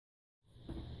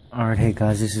Alright, hey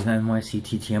guys, this is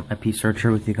NYCTTMIP Searcher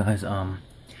with you guys. I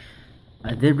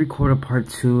did record a part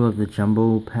 2 of the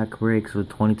Jumbo Pack breaks with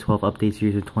 2012 Update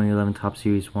Series or 2011 Top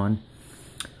Series 1.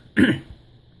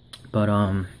 But,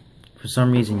 for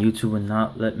some reason, YouTube would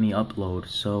not let me upload.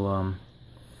 So,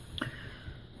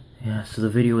 yeah, so the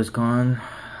video is gone.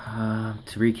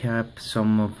 To recap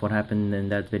some of what happened in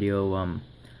that video,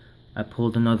 I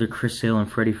pulled another Chris Sale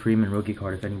and Freddie Freeman rookie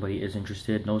card if anybody is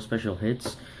interested. No special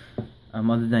hits.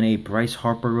 Other than a Bryce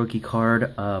Harper rookie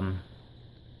card, but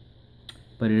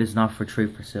it is not for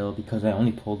trade for sale because I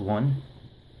only pulled one.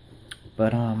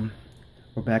 But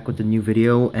we're back with the new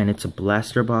video, and it's a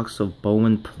blaster box of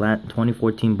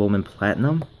 2014 Bowman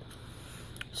Platinum.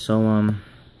 So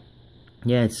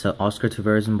yeah, it's Oscar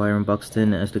Tavares and Byron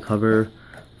Buxton as the cover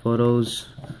photos.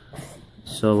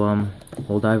 So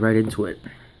we'll dive right into it.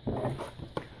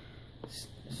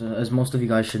 So as most of you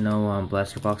guys should know,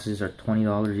 blaster boxes are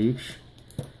 $20 each.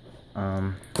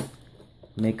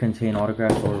 May contain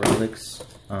autographs or relics.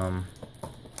 I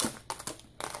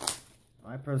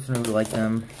personally like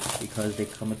them because they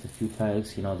come with a few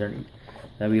tags, you know,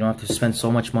 that we don't have to spend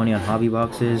so much money on hobby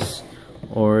boxes,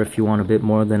 or if you want a bit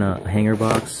more than a hanger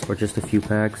box or just a few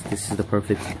packs, this is the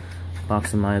perfect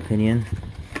box in my opinion.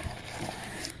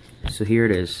 So here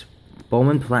it is.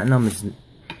 Bowman Platinum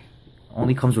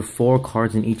only comes with 4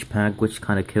 cards in each pack, which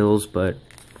kind of kills, but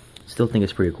still think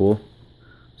it's pretty cool.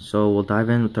 So we'll dive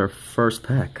in with our first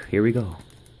pack. Here we go.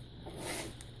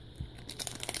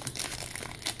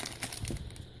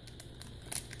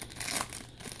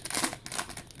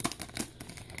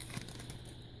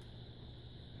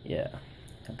 Yeah.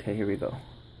 Okay, here we go.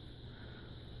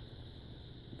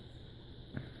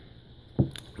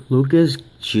 Lucas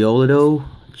Giolito,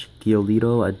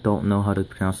 I don't know how to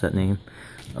pronounce that name,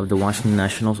 of the Washington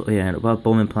Nationals. Oh yeah, and about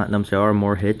Bowman Platinums, there are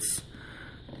more hits.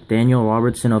 Daniel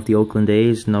Robertson of the Oakland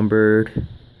A's, numbered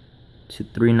to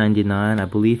 399. I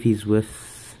believe he's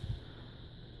with...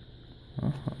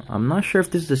 I'm not sure if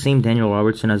this is the same Daniel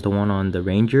Robertson as the one on the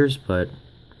Rangers, but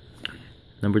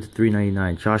numbered to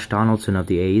 399. Josh Donaldson of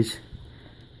the A's.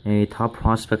 A top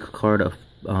prospect card of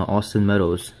Austin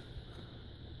Meadows.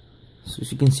 So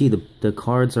as you can see, the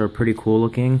cards are pretty cool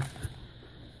looking.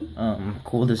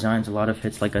 Cool designs, a lot of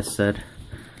hits like I said.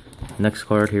 Next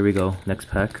card, here we go. Next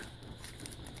pack.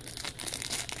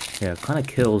 Yeah, it kind of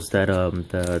kills that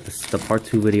the part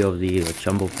 2 video of the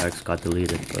jumbo packs got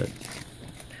deleted, but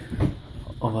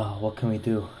oh well, what can we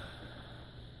do?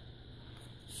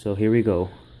 So here we go.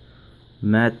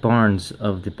 Matt Barnes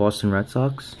of the Boston Red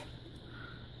Sox.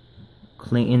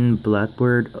 Clayton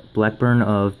Blackburn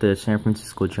of the San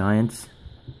Francisco Giants.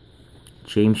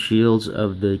 James Shields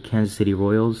of the Kansas City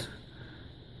Royals.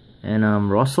 And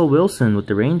Russell Wilson with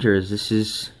the Rangers. This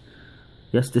is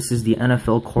the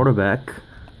NFL quarterback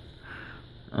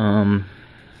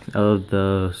of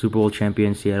the Super Bowl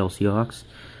champion Seattle Seahawks.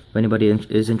 If anybody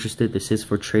is interested, this is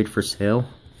for trade for sale,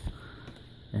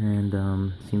 and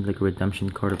seems like a redemption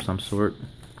card of some sort.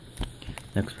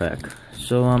 Next pack.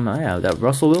 So yeah, that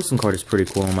Russell Wilson card is pretty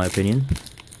cool in my opinion.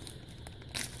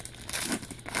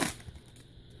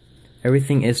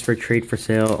 Everything is for trade for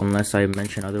sale unless I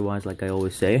mention otherwise, like I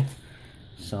always say.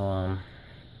 So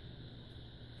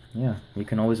yeah, you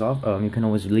can always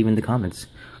leave in the comments.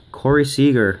 Corey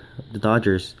Seager, the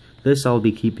Dodgers. This I'll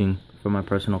be keeping for my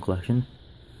personal collection.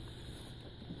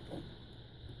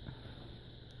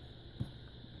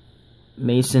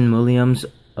 Mason Williams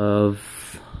of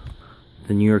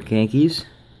the New York Yankees.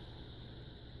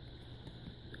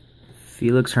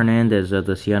 Felix Hernandez of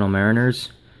the Seattle Mariners.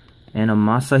 And a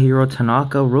Masahiro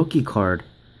Tanaka rookie card.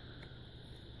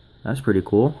 That's pretty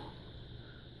cool.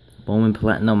 Bowman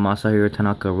Platinum Masahiro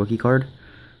Tanaka rookie card.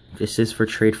 This is for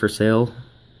trade for sale.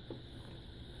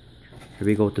 Here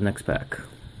we go with the next pack.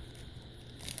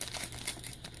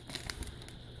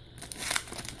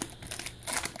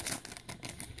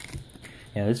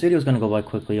 Yeah, this video is gonna go by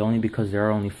quickly only because there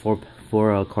are only four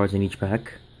cards in each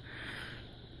pack.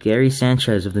 Gary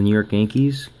Sanchez of the New York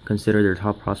Yankees, considered their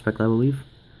top prospect, I believe.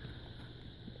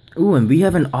 Ooh, and we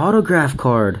have an autograph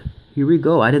card. Here we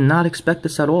go. I did not expect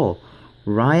this at all.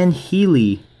 Ryan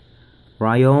Healy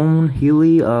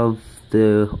of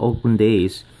the Oakland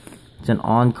A's. It's an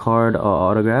on-card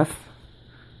autograph.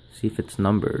 See if it's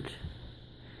numbered.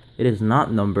 It is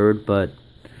not numbered, but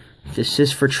this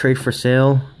is for trade for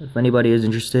sale. If anybody is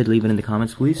interested, leave it in the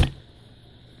comments, please.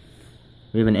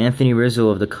 We have an Anthony Rizzo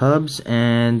of the Cubs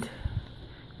and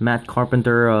Matt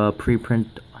Carpenter preprint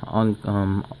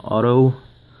on auto.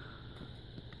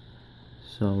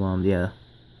 So yeah,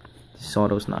 this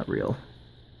auto's not real.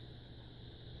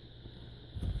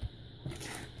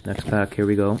 Next pack, here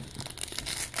we go.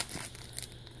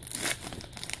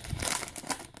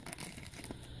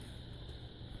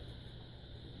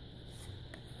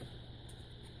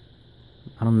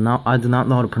 I do not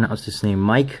know how to pronounce this name.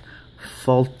 Mike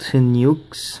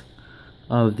Fultonukes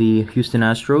of the Houston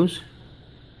Astros.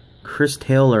 Chris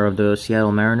Taylor of the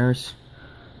Seattle Mariners.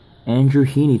 Andrew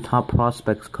Heaney, top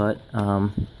prospects cut.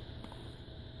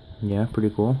 Yeah, pretty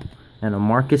cool. And a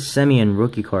Marcus Semien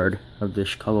rookie card of the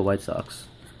Chicago White Sox.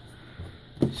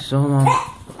 So,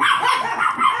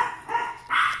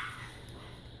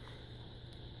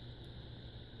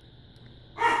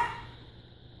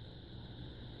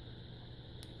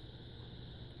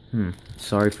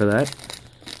 sorry for that.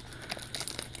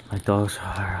 My dogs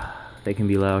are, they can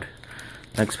be loud.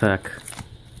 Next pack.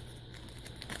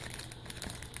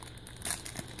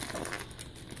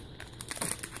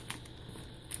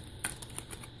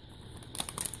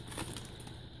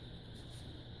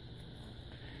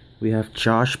 We have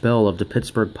Josh Bell of the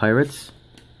Pittsburgh Pirates,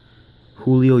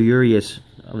 Julio Urias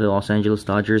of the Los Angeles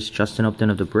Dodgers, Justin Upton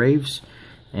of the Braves,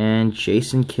 and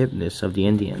Jason Kipnis of the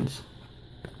Indians.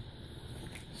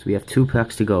 So we have 2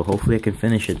 packs to go. Hopefully I can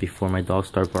finish it before my dogs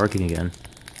start barking again.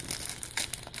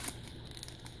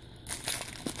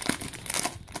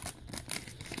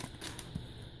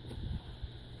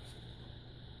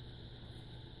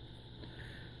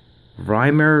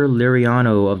 Reimer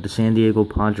Liriano of the San Diego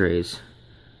Padres,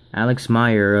 Alex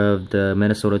Meyer of the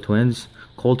Minnesota Twins,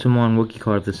 Colton Wong rookie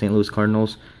card of the St. Louis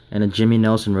Cardinals, and a Jimmy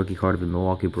Nelson rookie card of the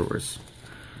Milwaukee Brewers.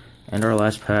 And our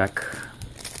last pack.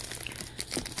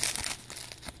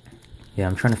 Yeah,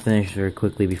 I'm trying to finish very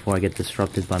quickly before I get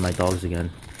disrupted by my dogs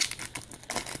again.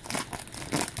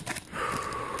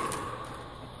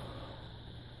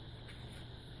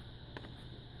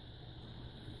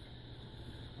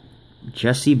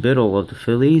 Jesse Biddle of the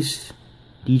Phillies,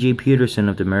 DJ Peterson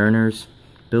of the Mariners,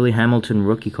 Billy Hamilton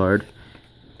rookie card,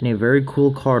 and a very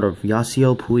cool card of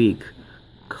Yasiel Puig,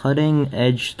 Cutting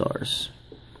Edge Stars.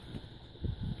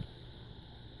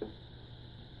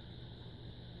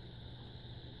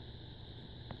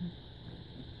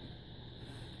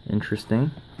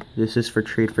 Interesting. This is for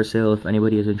trade for sale if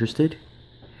anybody is interested.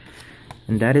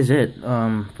 And that is it,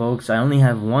 folks. I only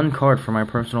have 1 card for my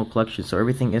personal collection, so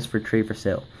everything is for trade for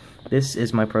sale. This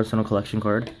is my personal collection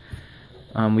card.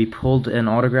 We pulled an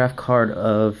autograph card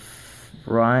of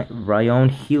Ryan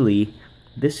Healy.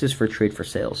 This is for trade for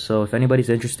sale. So if anybody's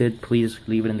interested, please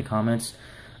leave it in the comments.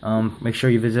 Make sure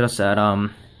you visit us at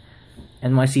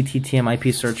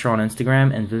NYCTTMIP searcher on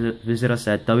Instagram, and visit us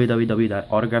at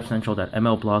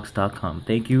www.autographcentral.mlblogs.com.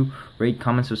 Thank you. Rate,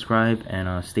 comment, subscribe,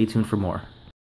 and stay tuned for more.